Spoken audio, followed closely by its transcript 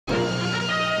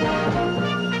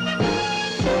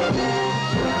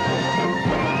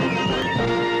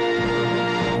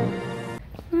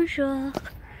Bonjour.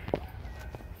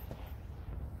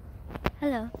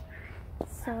 Hello.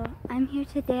 So I'm here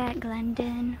today at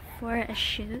Glendon for a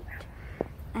shoot,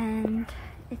 and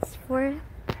it's for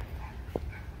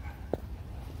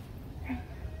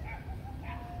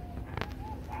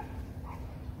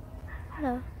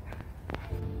hello.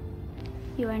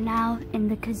 You are now in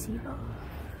the gazebo.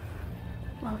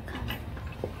 Welcome.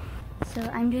 So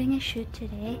I'm doing a shoot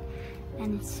today,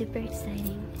 and it's super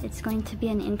exciting. It's going to be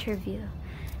an interview,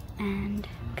 and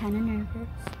I'm kind of nervous.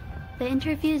 The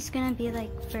interview is going to be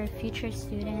like for future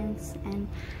students and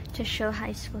to show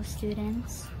high school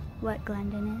students what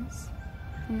Glendon is,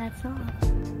 and that's all.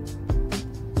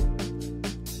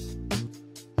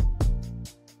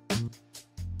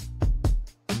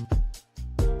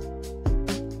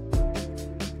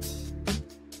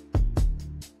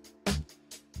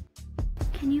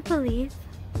 Can you believe?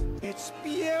 It's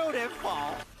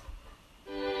beautiful.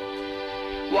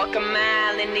 Walk a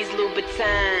mile in these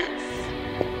Louboutins.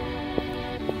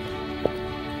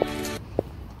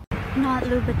 Not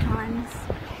Louboutins.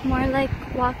 More like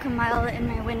walk a mile in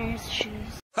my winter's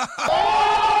shoes.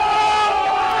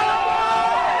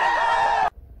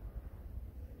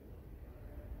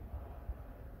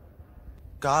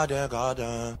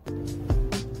 Gotta.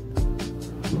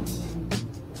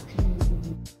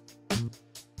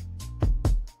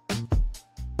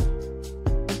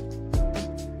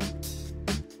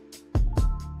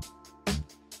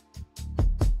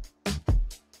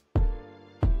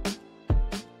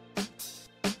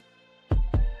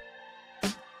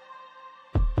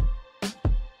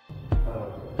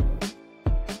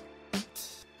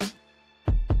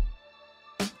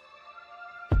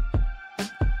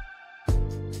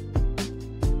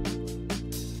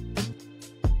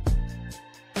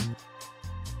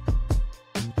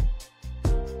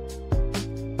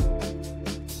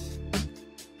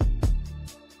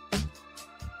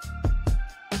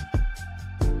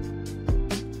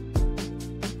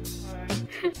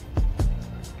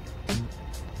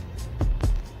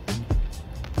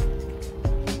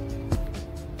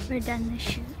 We're done the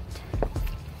shoot.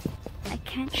 I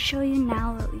can't show you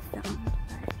now what we filmed,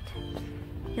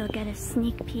 but you'll get a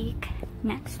sneak peek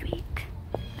next week.